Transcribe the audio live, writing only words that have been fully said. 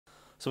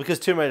So because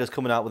Tomb Raider's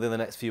coming out within the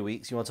next few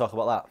weeks, you want to talk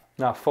about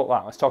that? No, fuck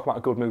that. Let's talk about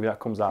a good movie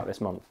that comes out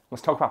this month.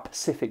 Let's talk about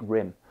Pacific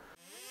Rim.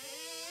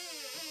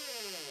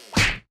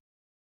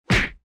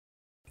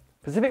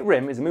 Pacific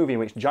Rim is a movie in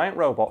which giant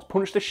robots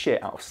punch the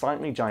shit out of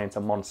slightly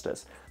gianter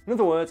monsters. In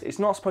other words, it's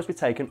not supposed to be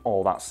taken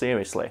all that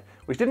seriously,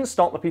 which didn't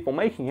stop the people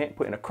making it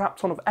putting a crap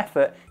ton of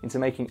effort into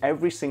making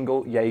every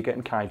single Jaeger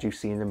and kaiju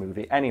scene in the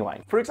movie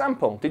anyway. For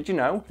example, did you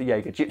know the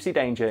Jaeger Gipsy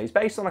Danger is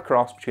based on a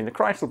cross between the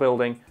Chrysler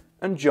Building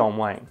and John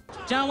Wayne?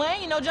 John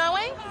Wayne? You know John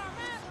Wayne?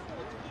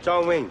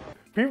 John Wayne.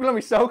 People are going to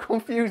be so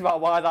confused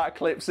about why that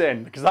clip's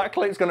in, because that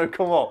clip's going to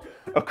come up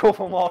a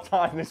couple more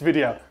times in this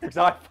video, because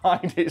I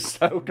find it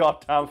so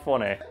goddamn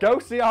funny. Go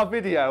see our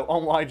video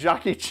on why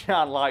Jackie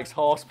Chan likes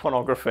horse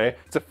pornography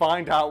to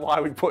find out why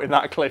we're putting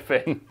that clip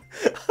in.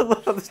 I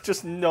love that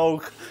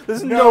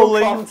there's no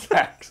link.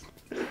 Context.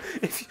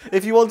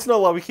 If you want to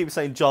know why we keep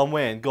saying John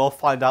Wayne, go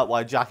find out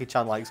why Jackie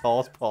Chan likes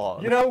horse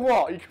porn. You know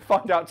what? You can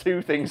find out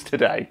two things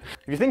today.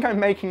 If you think I'm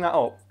making that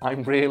up,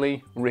 I'm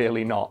really,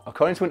 really not.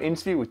 According to an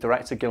interview with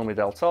director Guillermo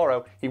del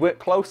Toro, he worked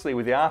closely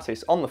with the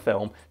artists on the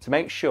film to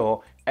make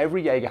sure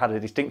every Jaeger had a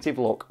distinctive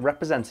look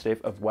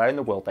representative of where in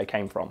the world they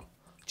came from.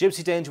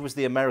 Gipsy Danger was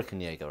the American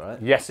Jaeger, right?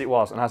 Yes, it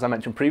was. And as I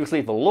mentioned previously,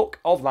 the look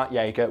of that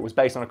Jaeger was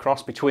based on a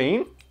cross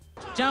between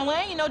John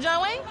Wayne? You know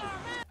John Wayne?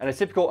 and a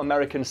typical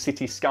American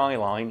city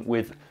skyline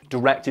with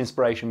direct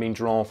inspiration being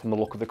drawn from the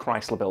look of the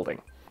Chrysler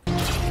Building.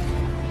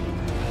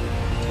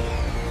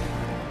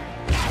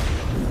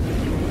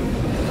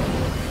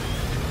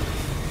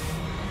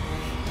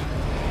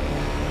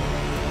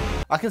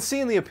 I can see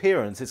in the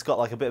appearance it's got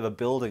like a bit of a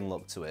building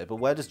look to it, but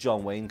where does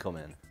John Wayne come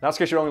in? That's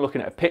because you're only looking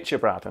at a picture,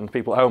 Brad, and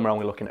people at home are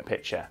only looking at a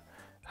picture.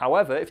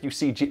 However, if you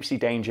see Gipsy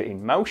Danger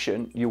in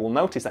motion, you will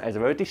notice that it has a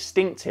very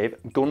distinctive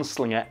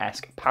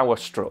gunslinger-esque power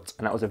strut,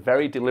 and that was a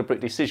very deliberate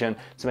decision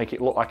to make it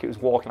look like it was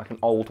walking like an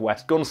Old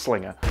West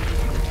gunslinger.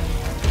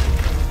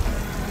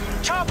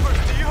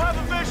 Choppers, do you have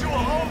a visual?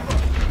 Over.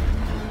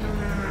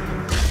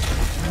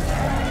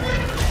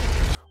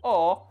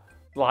 Or,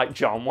 like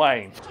John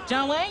Wayne.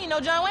 John Wayne? You know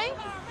John Wayne?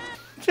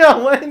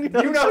 John Wayne?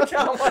 You know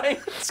John Wayne?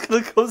 It's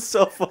gonna come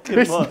so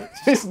fucking much.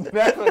 It's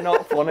never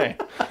not funny.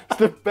 It's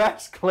the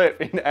best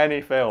clip in any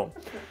film.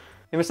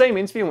 In the same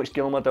interview in which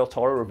Guillermo del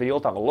Toro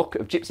revealed that the look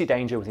of Gipsy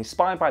Danger was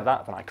inspired by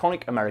that of an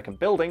iconic American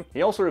building,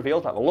 he also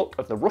revealed that the look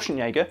of the Russian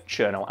Jaeger,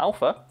 Cherno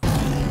Alpha,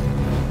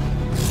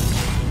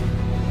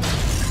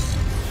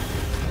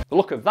 the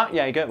look of that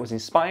Jaeger was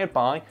inspired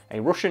by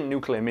a Russian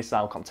nuclear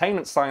missile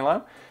containment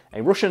silo,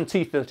 a Russian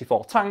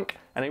T-34 tank,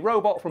 and a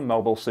robot from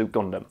Mobile Suit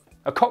Gundam.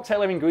 A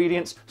cocktail of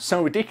ingredients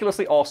so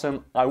ridiculously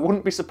awesome, I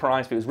wouldn't be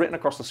surprised if it was written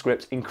across the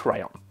script in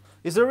crayon.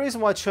 Is there a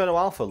reason why Cherno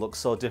Alpha looks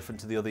so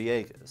different to the other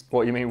Jaegers?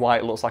 What, you mean why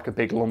it looks like a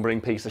big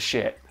lumbering piece of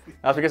shit?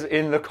 That's because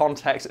in the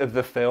context of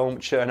the film,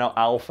 Cherno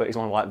Alpha is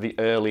one of like the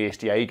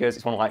earliest Jaegers.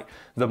 It's one of like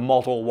the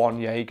Model 1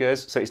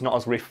 Jaegers, so it's not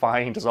as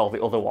refined as all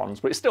the other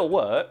ones, but it still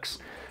works.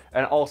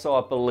 And also,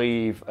 I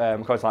believe,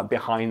 according to like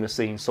behind the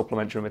scenes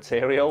supplementary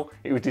material,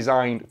 it was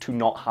designed to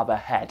not have a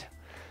head.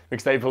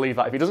 Because they believe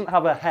that if it doesn't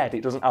have a head,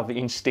 it doesn't have the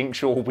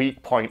instinctual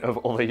weak point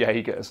of other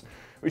Jaegers.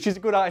 Which is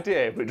a good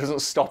idea, but it doesn't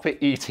stop it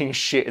eating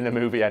shit in the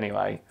movie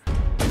anyway.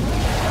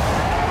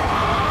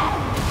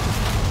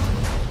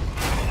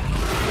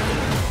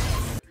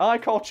 I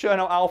call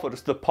Cherno Alpha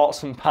just the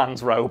pots and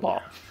pans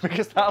robot,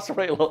 because that's what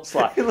it looks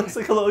like. It looks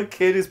like a little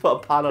kid who's put a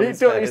pan on his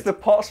head. It's the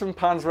pots and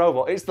pans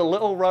robot. It's the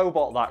little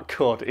robot that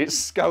could. It's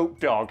Scope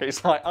Dog.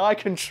 It's like, I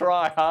can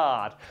try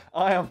hard.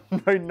 I am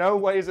in no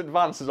way as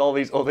advanced as all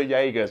these other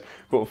Jaegers,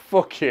 but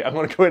fuck it, I'm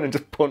gonna go in and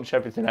just punch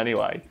everything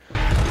anyway.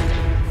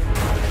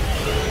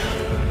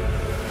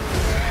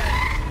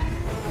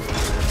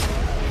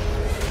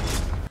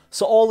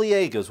 So all the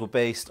Jaegers were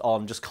based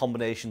on just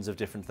combinations of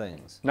different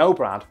things? No,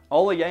 Brad.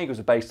 All the Jaegers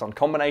are based on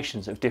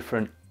combinations of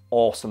different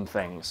awesome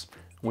things.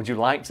 Would you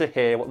like to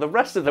hear what the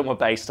rest of them were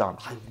based on?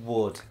 I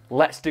would.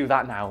 Let's do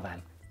that now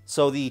then.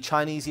 So the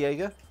Chinese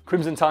Jaeger?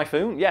 Crimson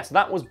Typhoon? Yes,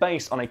 that was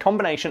based on a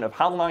combination of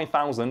HAL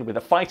 9000 with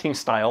a fighting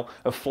style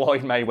of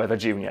Floyd Mayweather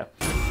Jr.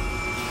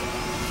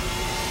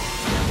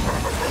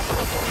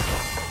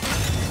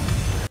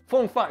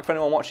 Fun fact for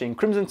anyone watching,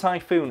 Crimson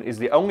Typhoon is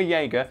the only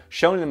Jaeger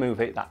shown in the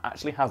movie that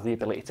actually has the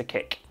ability to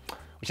kick.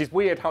 Which is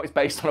weird how it's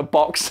based on a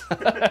box.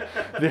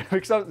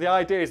 Because the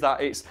idea is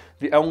that it's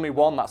the only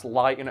one that's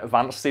light and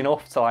advanced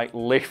enough to like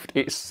lift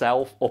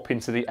itself up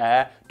into the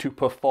air to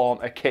perform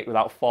a kick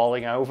without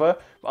falling over.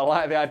 But I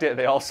like the idea that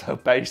they also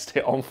based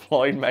it on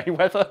Floyd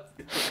Mayweather.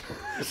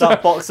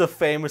 That boxer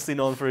famously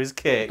known for his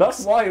kicks.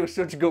 That's why he was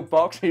such a good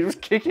boxer. He was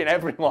kicking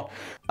everyone.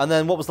 And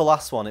then what was the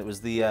last one? It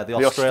was the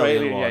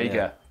Australian one, Jaeger.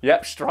 yeah.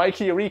 Yep, Strike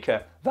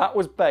Eureka. That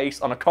was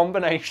based on a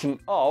combination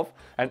of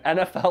an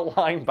NFL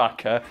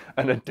linebacker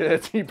and a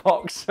dirty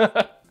boxer.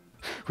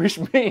 Which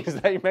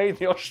means they made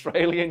the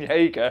Australian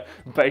Jaeger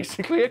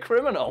basically a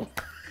criminal.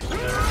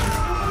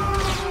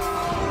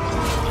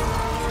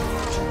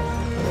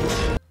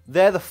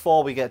 They're the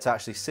 4 we get to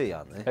actually see,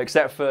 aren't they?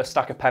 Except for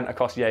Stack of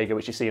Pentecost Jaeger,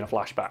 which you see in a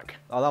flashback.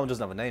 Oh, that one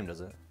doesn't have a name,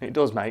 does it? It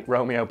does, mate.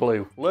 Romeo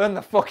Blue. Learn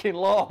the fucking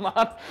law,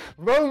 man.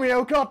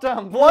 Romeo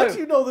goddamn Blue. Why do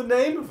you know the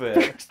name of it?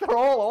 Because they're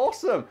all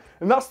awesome.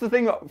 And that's the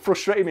thing that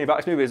frustrated me about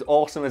this movie, as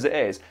awesome as it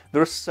is.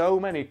 There are so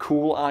many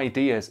cool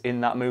ideas in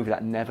that movie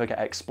that never get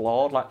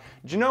explored. Like,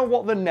 do you know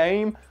what the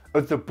name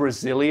of the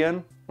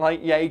Brazilian,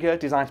 like, Jaeger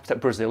designed to protect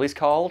Brazil is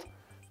called?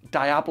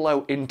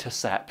 Diablo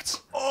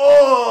Intercept.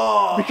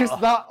 Oh! Because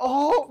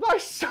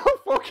that's so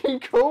fucking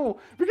cool.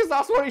 Because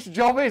that's what its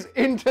job is,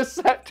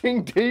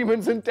 intercepting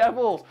demons and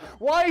devils.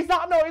 Why is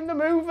that not in the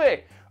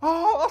movie?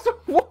 Oh,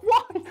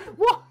 why?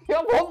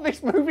 I want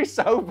this movie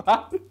so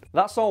bad.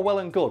 That's all well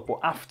and good,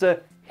 but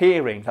after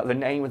hearing that the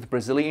name of the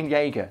Brazilian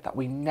Jaeger that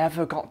we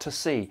never got to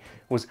see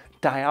was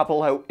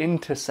Diablo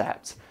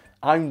Intercept,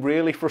 I'm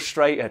really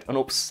frustrated and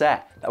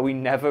upset that we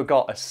never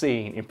got a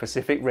scene in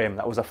Pacific Rim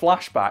that was a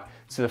flashback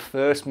to the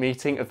first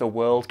meeting of the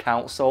World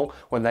Council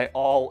when they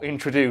all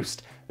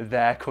introduced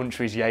their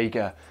country's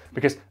Jaeger,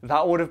 because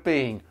that would have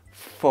been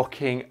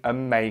fucking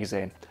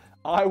amazing.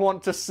 I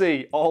want to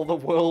see all the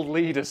world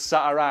leaders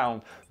sat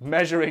around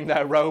measuring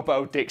their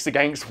robo-dicks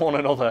against one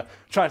another,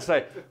 trying to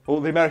say,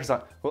 well, the Americans are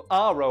like, well,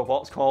 our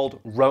robot's called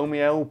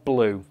Romeo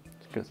Blue.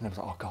 And I was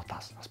like, oh God,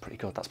 that's pretty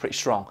good, that's pretty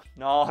strong.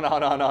 No.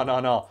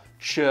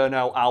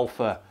 Cherno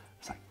Alpha.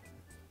 It's like,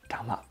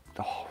 damn that,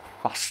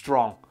 that's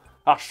strong.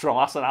 That's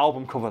an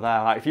album cover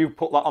there. Like, if you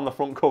put that on the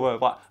front cover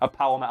of like a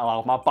power metal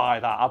album, I'd buy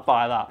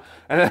that.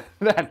 And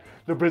then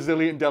the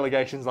Brazilian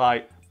delegation's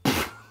like,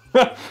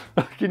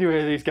 can you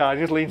hear these guys?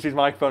 He just leans to his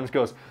microphone and just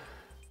goes,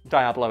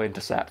 Diablo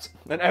Intercept.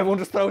 And everyone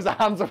just throws their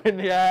hands up in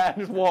the air and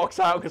just walks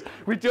out because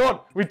we're done,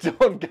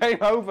 game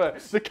over.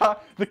 The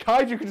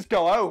kaiju can just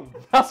go home.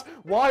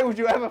 Why would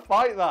you ever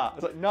fight that?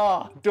 It's like,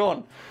 nah,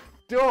 done.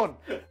 And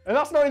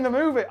that's not in the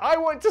movie. I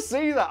want to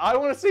see that. I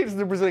want to see this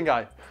the Brazilian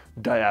guy.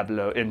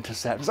 Diablo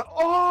Intercept. It's like,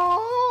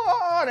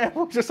 oh! And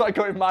everyone's just like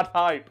going mad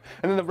hype.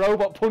 And then the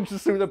robot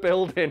punches through the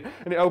building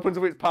and it opens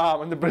up its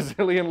palm and the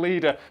Brazilian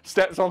leader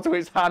steps onto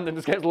its hand and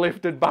just gets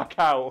lifted back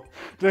out.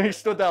 Then he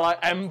stood there like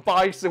M.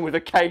 Bison with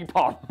a cape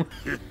on.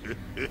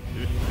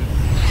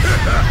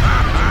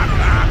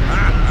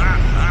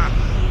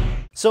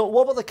 So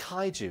what about the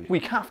kaiju? We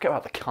can't forget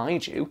about the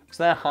kaiju, because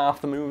they're half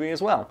the movie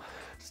as well.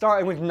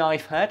 Starting with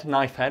Knifehead.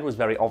 Knifehead was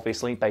very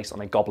obviously based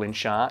on a goblin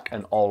shark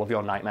and all of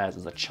your nightmares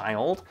as a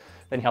child.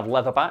 Then you have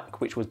Leatherback,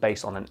 which was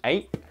based on an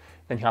ape.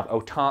 Then you have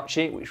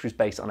Otachi, which was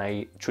based on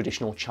a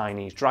traditional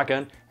Chinese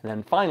dragon. And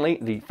then finally,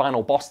 the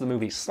final boss of the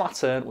movie,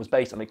 Slattern, was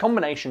based on a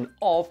combination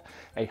of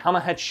a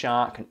hammerhead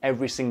shark and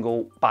every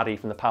single baddie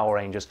from the Power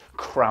Rangers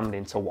crammed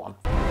into one.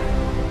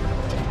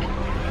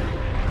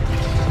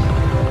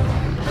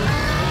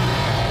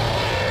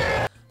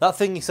 That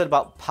thing you said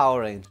about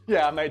Power Rangers.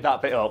 Yeah, I made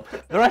that bit up.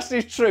 The rest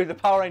is true. The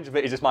Power Ranger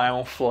bit is just my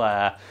own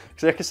flair.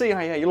 So I can see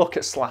how, yeah, you look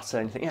at Slatter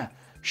and you think, yeah,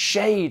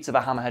 shades of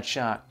a hammerhead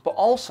shark. But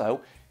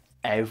also,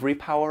 every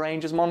Power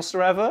Rangers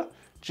monster ever,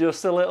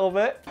 just a little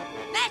bit.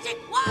 Magic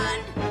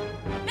wand!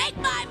 Make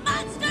my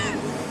monster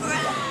grow!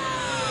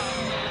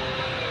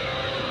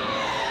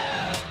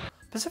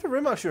 Pacific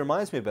Rim actually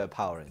reminds me a bit of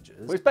Power Rangers.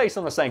 Well, it's based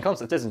on the same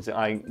concept, isn't it?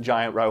 Like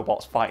giant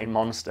robots fighting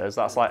monsters.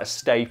 That's like a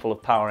staple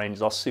of Power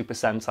Rangers or Super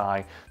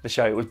Sentai, the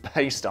show it was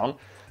based on.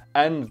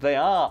 And they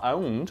are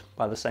owned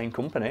by the same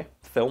company,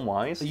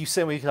 film-wise. Are you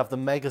saying we could have the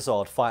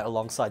Megazord fight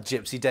alongside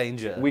Gypsy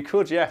Danger? We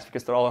could, yes,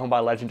 because they're all owned by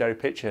Legendary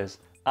Pictures,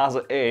 as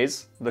it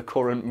is the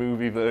current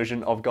movie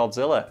version of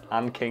Godzilla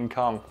and King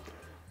Kong.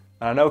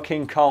 And I know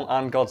King Kong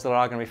and Godzilla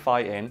are going to be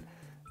fighting,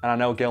 and I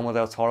know Guillermo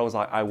del Toro was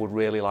like, I would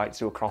really like to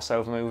do a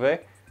crossover movie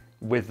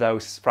with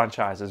those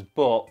franchises,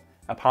 but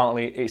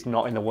apparently it's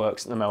not in the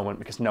works at the moment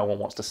because no one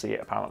wants to see it,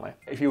 apparently.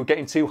 If you were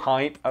getting too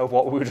hype over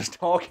what we were just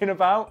talking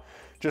about,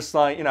 just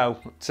like, you know,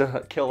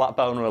 to kill that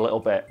boner a little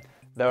bit,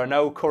 there are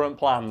no current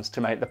plans to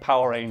make the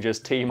Power Rangers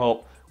team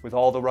up with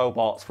all the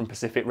robots from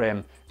Pacific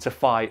Rim to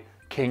fight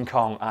King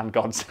Kong and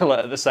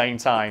Godzilla at the same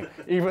time,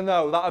 even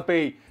though that would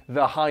be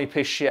the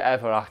hypest shit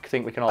ever. I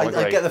think we can all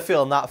agree. I get the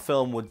feeling that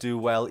film would do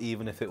well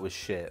even if it was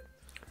shit.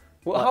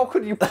 Well, how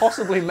could you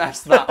possibly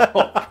mess that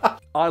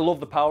up? I love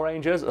the Power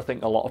Rangers, I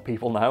think a lot of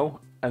people know,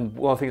 and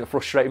one thing that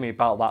frustrated me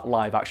about that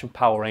live-action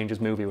Power Rangers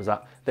movie was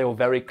that they were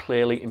very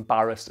clearly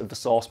embarrassed of the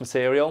source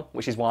material,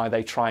 which is why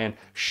they try and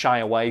shy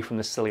away from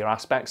the sillier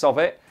aspects of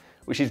it,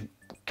 which is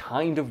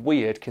kind of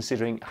weird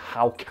considering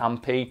how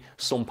campy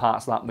some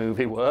parts of that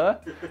movie were.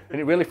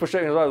 And it really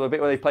frustrated me as well, the bit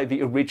where they played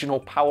the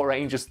original Power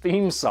Rangers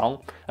theme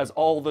song as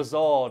all the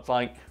Zords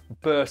like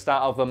burst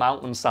out of the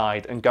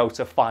mountainside and go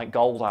to fight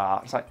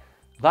Goldar. It's like,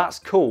 that's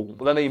cool,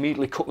 but then they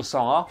immediately cut the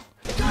song off.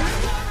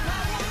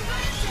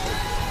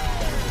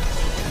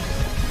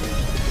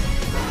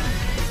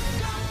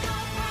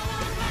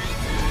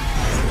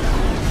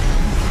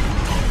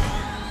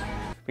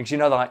 Because you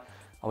know, they're like,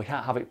 oh, we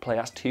can't have it play,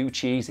 that's too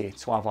cheesy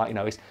to have, like, you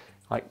know, it's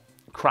like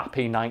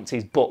crappy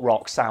 90s butt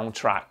rock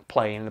soundtrack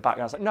playing in the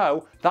background. It's like,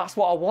 no, that's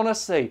what I want to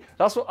see.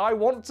 That's what I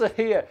want to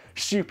hear.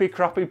 Stupid,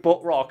 crappy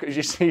butt rock as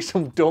you see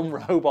some dumb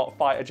robot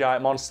fight a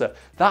giant monster.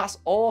 That's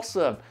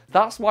awesome.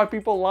 That's why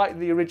people like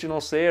the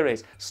original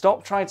series.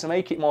 Stop trying to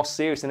make it more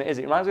serious than it is.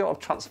 It reminds me of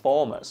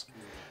Transformers,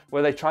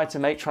 where they tried to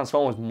make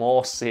Transformers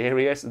more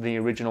serious than the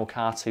original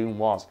cartoon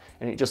was.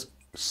 And it just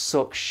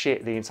sucks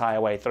shit the entire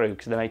way through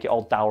because they make it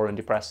all dour and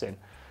depressing.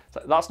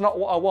 So that's not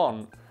what I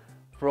want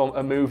from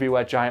a movie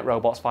where giant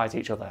robots fight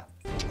each other.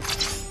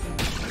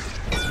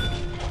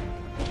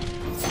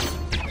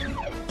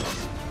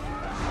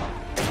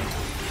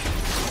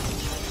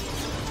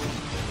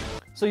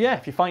 So yeah,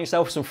 if you find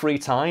yourself some free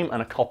time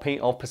and a copy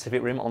of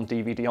Pacific Rim on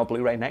DVD or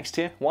Blu-ray next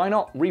year, why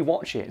not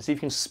rewatch it and see if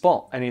you can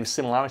spot any of the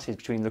similarities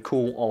between the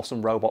cool,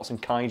 awesome robots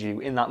and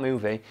kaiju in that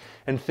movie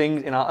and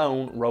things in our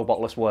own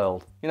robotless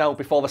world. You know,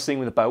 before the scene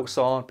with the boat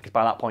sword, because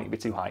by that point you'd be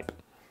too hype.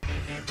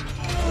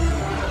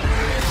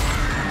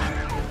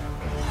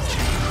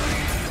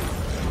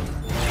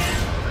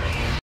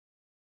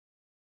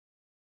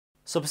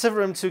 So Pacific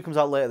Rim 2 comes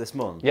out later this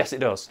month. Yes, it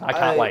does. I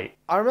can't wait.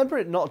 I remember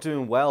it not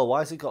doing well. Why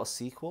has it got a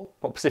sequel?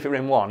 What, Pacific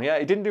Rim 1? Yeah,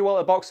 it didn't do well at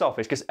the box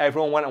office because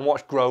everyone went and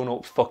watched Grown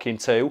Ups fucking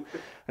 2.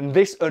 And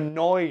this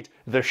annoyed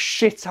the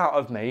shit out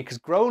of me because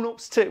Grown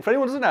Ups 2, for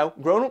anyone who doesn't know,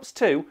 Grown Ups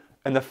 2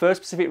 and the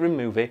first Pacific Rim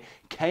movie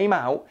came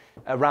out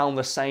around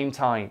the same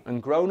time. And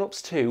Grown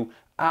Ups 2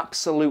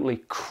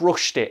 absolutely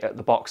crushed it at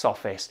the box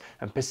office.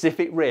 And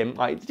Pacific Rim,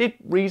 like, did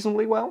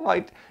reasonably well.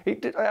 Like,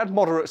 it had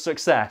moderate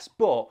success,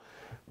 but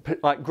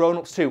like Grown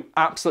Ups 2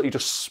 absolutely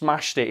just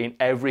smashed it in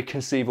every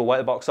conceivable way at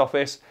the box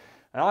office.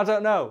 And I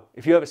don't know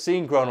if you've ever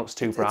seen Grown Ups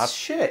 2, Brad. It's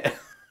shit.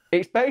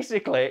 It's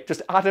basically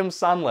just Adam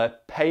Sandler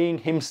paying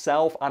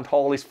himself and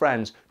all his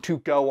friends to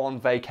go on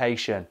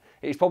vacation.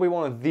 It's probably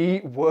one of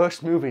the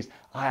worst movies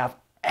I have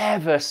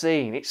ever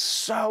seen. It's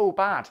so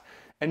bad.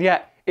 And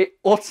yet it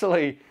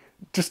utterly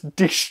just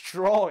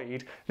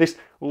destroyed this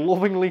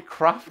lovingly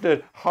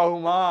crafted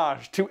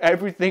homage to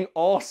everything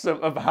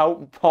awesome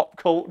about pop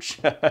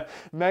culture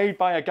made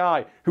by a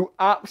guy who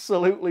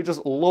absolutely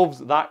just loves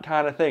that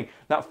kind of thing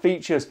that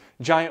features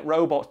giant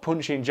robots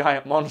punching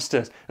giant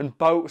monsters and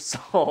boat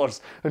swords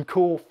and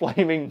cool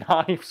flaming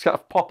knives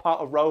that pop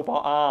out of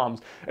robot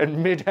arms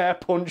and mid-air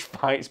punch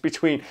fights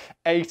between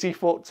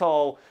 80-foot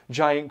tall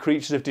giant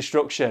creatures of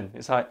destruction.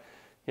 It's like,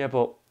 yeah,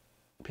 but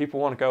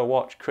people want to go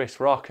watch Chris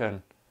Rock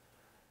and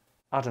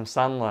Adam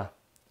Sandler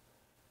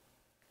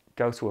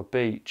go to a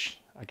beach,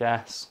 I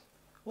guess.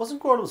 Wasn't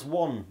Grown Ups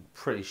 1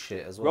 pretty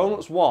shit as well? Grown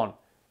Ups 1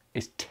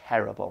 is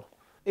terrible.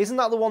 Isn't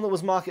that the one that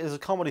was marketed as a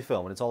comedy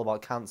film and it's all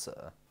about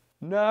cancer?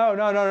 No.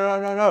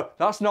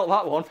 That's not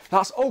that one.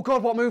 That's, oh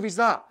God, what movie's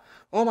that?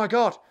 Oh my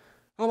God,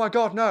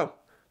 no.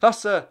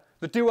 That's The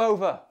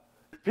Do-Over.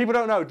 People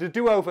don't know, The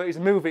Do-Over is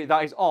a movie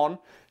that is on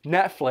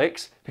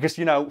Netflix because,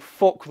 you know,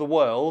 fuck the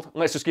world.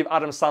 Let's just give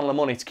Adam Sandler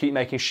money to keep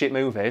making shit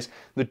movies.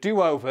 The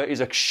Do-Over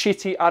is a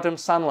shitty Adam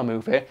Sandler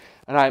movie,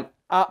 and I'm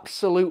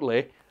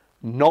absolutely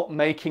not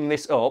making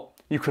this up.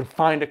 You can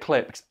find a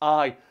clip because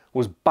I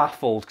was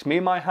baffled because me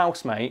and my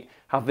housemate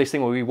have this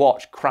thing where we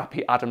watch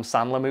crappy Adam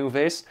Sandler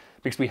movies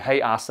because we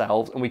hate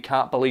ourselves and we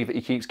can't believe that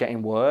he keeps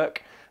getting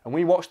work. And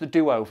we watched The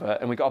Do-Over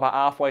and we got about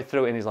halfway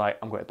through it and he's like,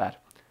 I'm going to bed.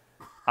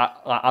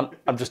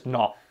 I'm just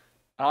not.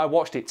 And I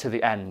watched it to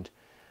the end.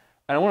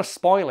 And I want to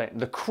spoil it.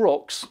 The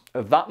crux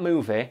of that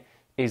movie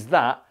is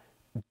that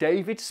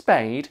David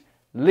Spade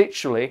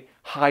literally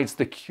hides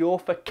the cure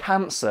for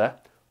cancer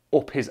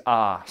up his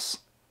arse.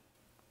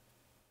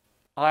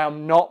 I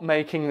am not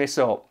making this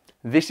up.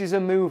 This is a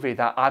movie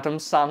that Adam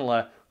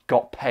Sandler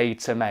got paid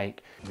to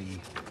make. We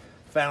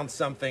found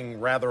something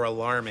rather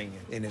alarming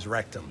in his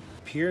rectum.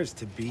 Appears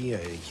to be a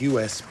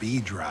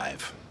USB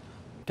drive.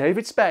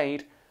 David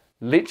Spade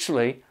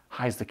literally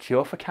hides the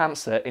cure for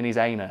cancer in his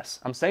anus.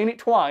 I'm saying it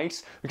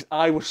twice because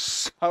I was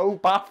so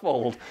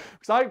baffled.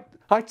 Because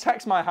I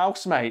text my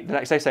housemate the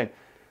next day saying,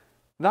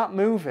 that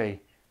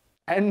movie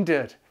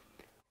ended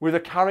with a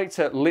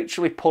character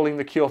literally pulling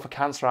the cure for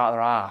cancer out of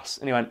their ass.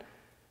 And he went,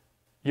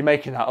 you're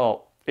making that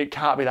up. It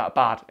can't be that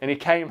bad. And he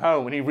came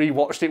home and he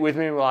rewatched it with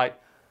me and we're like,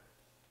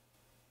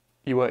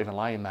 you weren't even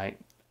lying, mate.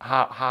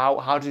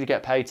 How did you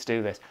get paid to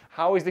do this?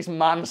 How is this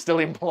man still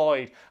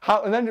employed?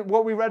 And then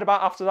what we read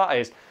about after that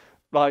is,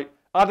 like,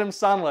 Adam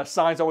Sandler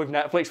signs on with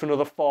Netflix for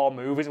another 4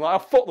 movies. I'm like, oh,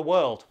 fuck the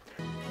world.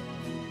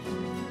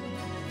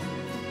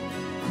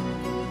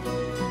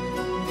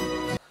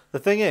 The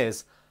thing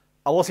is,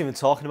 I wasn't even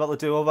talking about The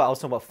Do-Over, I was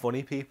talking about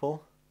funny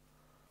people.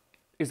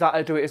 Is that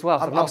a do it as well?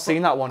 I've not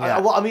seen that one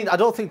yet. Well, I mean, I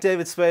don't think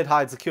David Spade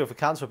hides the cure for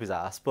cancer up his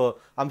ass, but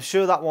I'm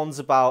sure that one's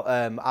about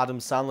Adam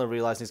Sandler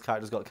realising his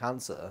character's got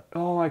cancer.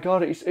 Oh my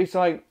God, it's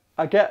like,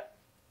 I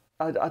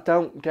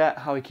don't get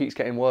how he keeps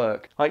getting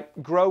work. Like,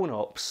 Grown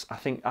Ups, I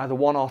think either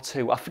 1 or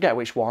 2, I forget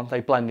which one,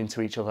 they blend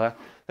into each other.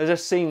 There's a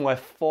scene where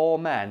 4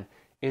 men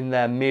in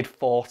their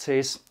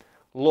mid-40s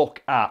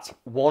look at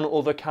one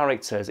other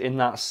characters in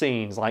that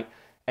scene's like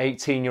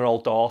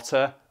 18-year-old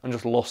daughter and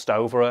just lust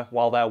over her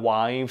while their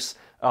wives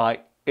are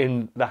like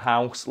in the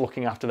house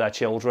looking after their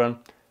children.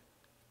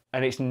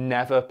 and it's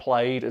never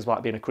played as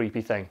like being a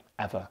creepy thing,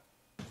 ever.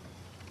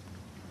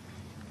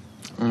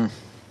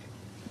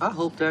 I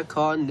hope that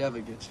car never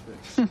gets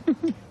fixed.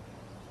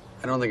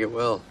 I don't think it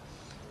will.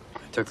 I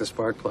took the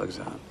spark plugs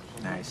out.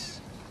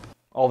 Nice.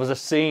 Oh, there's a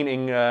scene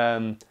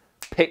in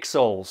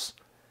Pixels.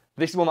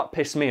 This is one that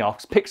pissed me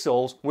off.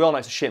 Pixels, we all know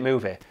it's a shit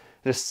movie.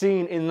 There's a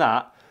scene in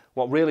that,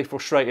 what really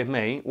frustrated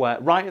me, where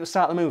right at the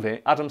start of the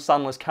movie, Adam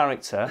Sandler's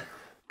character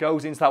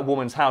goes into that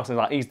woman's house and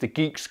like, he's the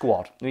geek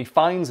squad. And he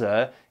finds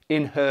her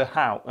in her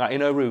house,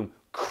 in her room,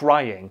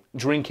 crying,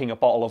 drinking a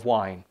bottle of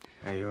wine.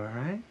 Are you all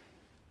right?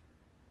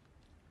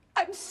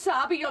 I'm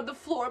sobbing on the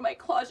floor of my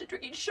closet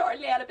drinking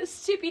Chardonnay out of a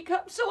sippy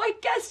cup, so I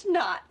guess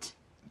not.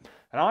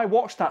 And I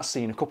watched that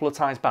scene a couple of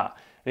times back.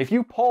 And if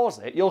you pause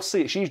it, you'll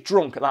see she's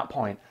drunk at that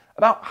point.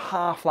 About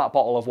half that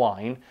bottle of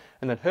wine.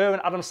 And then her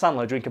and Adam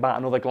Sandler drink about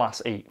another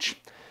glass each.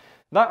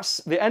 That's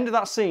the end of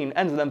that scene,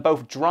 ends with them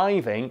both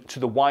driving to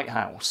the White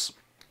House.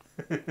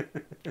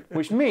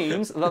 Which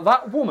means that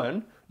that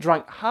woman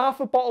drank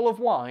half a bottle of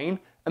wine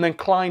and then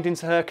climbed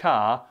into her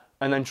car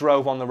and then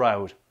drove on the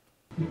road.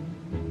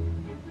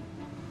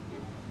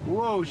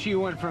 Whoa, she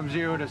went from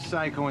 0 to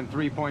psycho in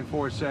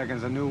 3.4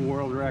 seconds, a new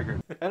world record.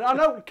 And I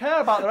don't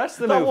care about the rest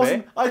of the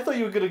movie. I thought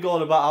you were going to go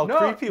on about how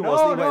creepy it was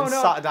that he went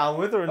and sat down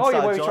with her and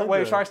started joining where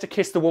her. he tries to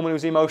kiss the woman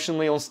who's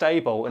emotionally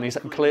unstable and he's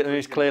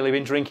clearly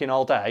been drinking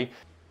all day.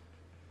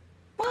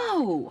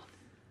 Whoa.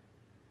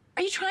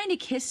 Are you trying to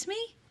kiss me?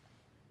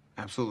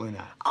 Absolutely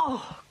not.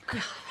 Oh,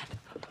 God.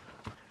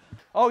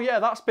 Oh yeah,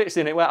 that's bits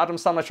in it where Adam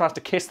Sandler tries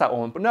to kiss that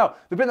woman. But no,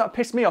 the bit that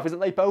pissed me off is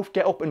that they both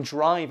get up and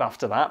drive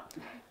after that.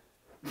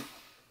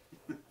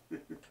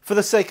 For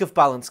the sake of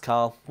balance,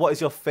 Karl, what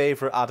is your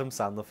favourite Adam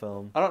Sandler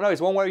film? I don't know,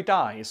 it's one where he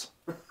dies.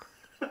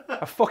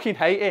 I fucking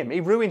hate him. He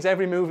ruins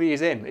every movie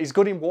he's in. He's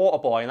good in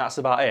Waterboy and that's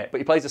about it. But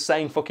he plays the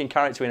same fucking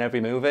character in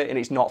every movie and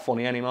it's not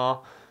funny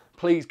anymore.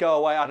 Please go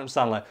away, Adam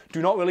Sandler.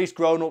 Do not release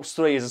Grown Ups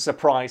 3 as a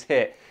surprise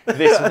hit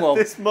this month.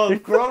 This month.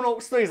 If Grown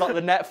Ups 3 is like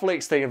the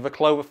Netflix thing of the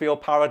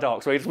Cloverfield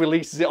paradox where he just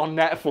releases it on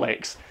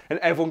Netflix and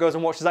everyone goes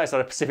and watches that instead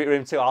of Pacific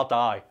Rim 2, I'll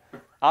die.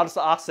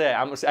 That's it.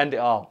 I'm going to end it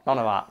all. None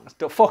of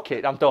that. Fuck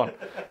it. I'm done.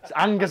 It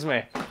angers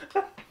me.